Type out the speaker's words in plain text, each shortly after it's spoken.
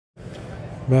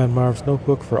Man Marv's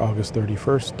Notebook for August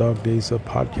 31st, Dog Days of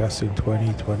Podcasting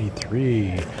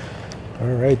 2023.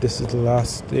 Alright, this is the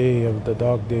last day of the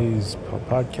Dog Days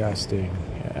podcasting,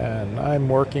 and I'm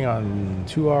working on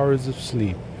 2 hours of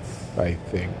sleep, I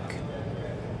think.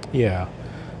 Yeah,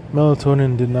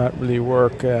 melatonin did not really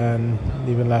work, and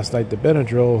even last night the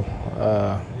Benadryl,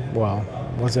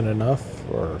 wasn't enough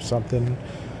or something.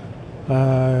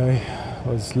 I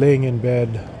was laying in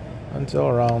bed until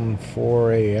around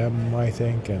 4 a.m. I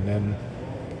think, and then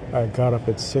I got up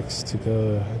at 6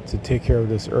 to take care of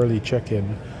this early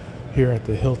check-in here at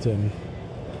the Hilton.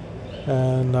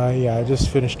 And I just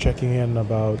finished checking in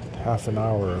about half an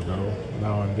hour ago.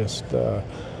 Now I'm just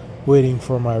waiting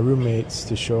for my roommates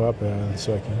to show up and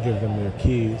so I can give them their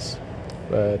keys.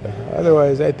 But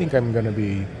otherwise, I think I'm going to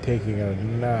be taking a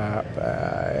nap.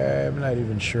 I'm not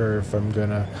even sure if I'm going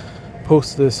to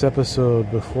post this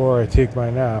episode before I take my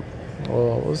nap.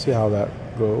 Well, we'll see how that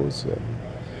goes.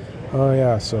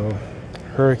 So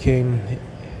Hurricane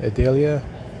Idalia.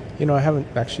 I haven't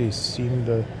actually seen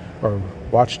or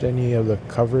watched any of the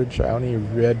coverage. I only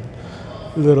read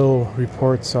little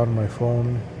reports on my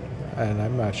phone, and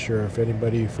I'm not sure if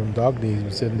anybody from Dog Days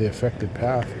was in the affected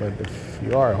path, but if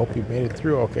you are, I hope you made it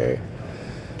through okay.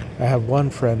 I have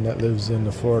one friend that lives in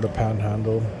the Florida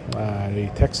Panhandle.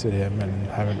 I texted him and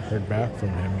haven't heard back from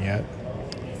him yet.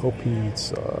 Hope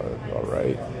he's all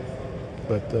right.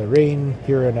 But the rain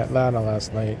here in Atlanta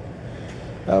last night,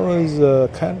 that was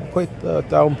kind of quite a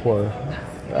downpour.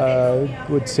 I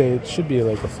would say it should be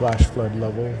like a flash flood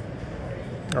level,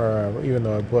 or even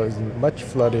though it wasn't much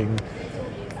flooding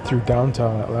through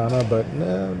downtown Atlanta, but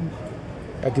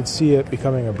I could see it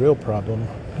becoming a real problem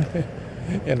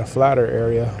in a flatter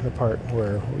area. The part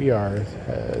where we are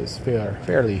is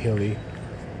fairly hilly,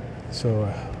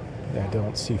 so I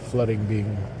don't see flooding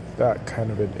being that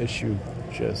kind of an issue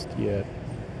just yet.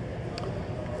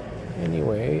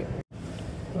 Anyway,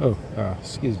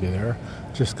 excuse me there.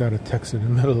 Just got a text in the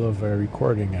middle of a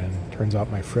recording, and turns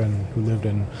out my friend who lived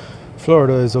in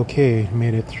Florida is okay,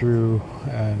 made it through,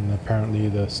 and apparently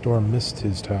the storm missed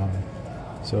his town.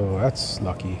 So that's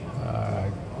lucky. I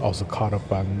also caught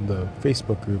up on the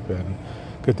Facebook group, and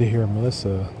good to hear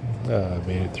Melissa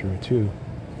made it through too.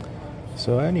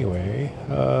 So anyway,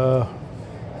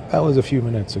 that was a few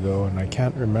minutes ago, and I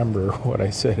can't remember what I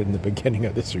said in the beginning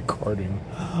of this recording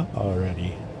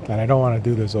already. And I don't want to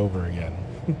do this over again.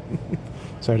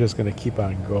 So I'm just going to keep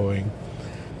on going.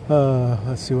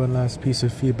 Let's see, one last piece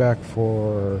of feedback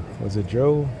for, was it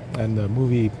Joe? And the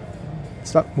movie,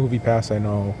 it's not Movie Pass, I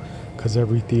know, because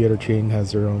every theater chain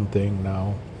has their own thing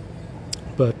now.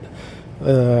 But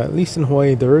at least in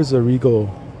Hawaii, there is a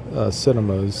Regal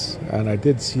Cinemas, and I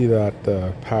did see that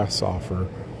pass offer.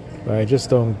 But I just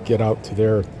don't get out to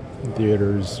their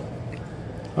theaters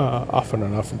often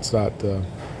enough. It's not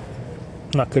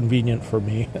convenient for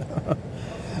me.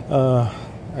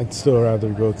 I'd still rather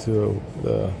go to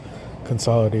the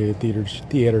consolidated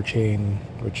theater chain,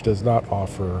 which does not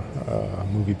offer a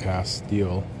movie pass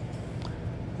deal.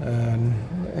 And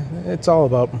it's all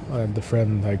about the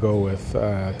friend I go with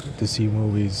to see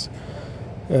movies.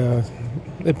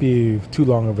 It'd be too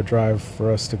long of a drive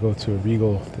for us to go to a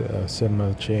Regal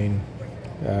cinema chain.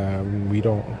 We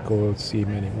don't go see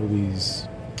many movies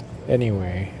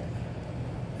anyway.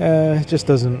 It just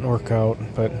doesn't work out,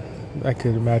 but I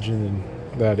could imagine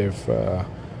that if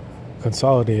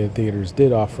consolidated theaters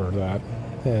did offer that,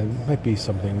 then it might be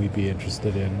something we'd be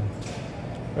interested in.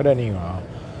 But anyhow,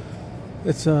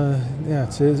 it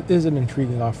is an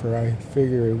intriguing offer. I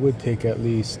figure it would take at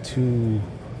least 2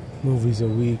 movies a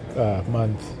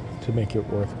month to make it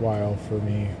worthwhile for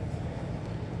me.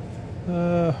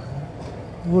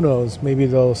 Who knows? Maybe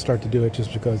they'll start to do it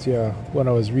just because, when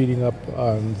I was reading up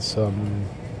on some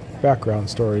background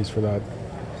stories for that,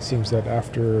 it seems that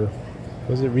after,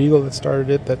 was it Regal that started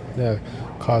it, that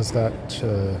caused that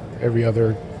every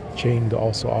other chain to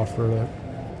also offer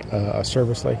a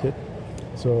service like it.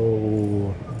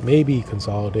 So maybe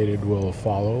Consolidated will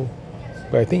follow.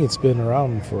 But I think it's been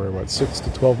around for, 6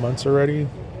 to 12 months already.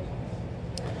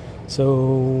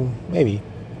 So maybe.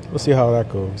 We'll see how that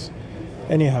goes.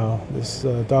 Anyhow, this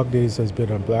Dog Days has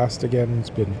been a blast again. It's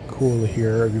been cool to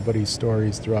hear everybody's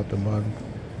stories throughout the month.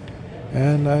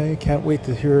 And I can't wait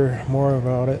to hear more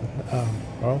about it.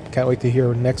 Can't wait to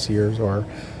hear next year's, or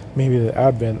maybe the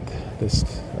Advent this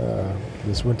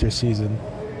winter season.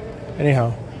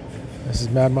 Anyhow, this is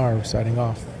Mad Marv signing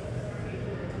off.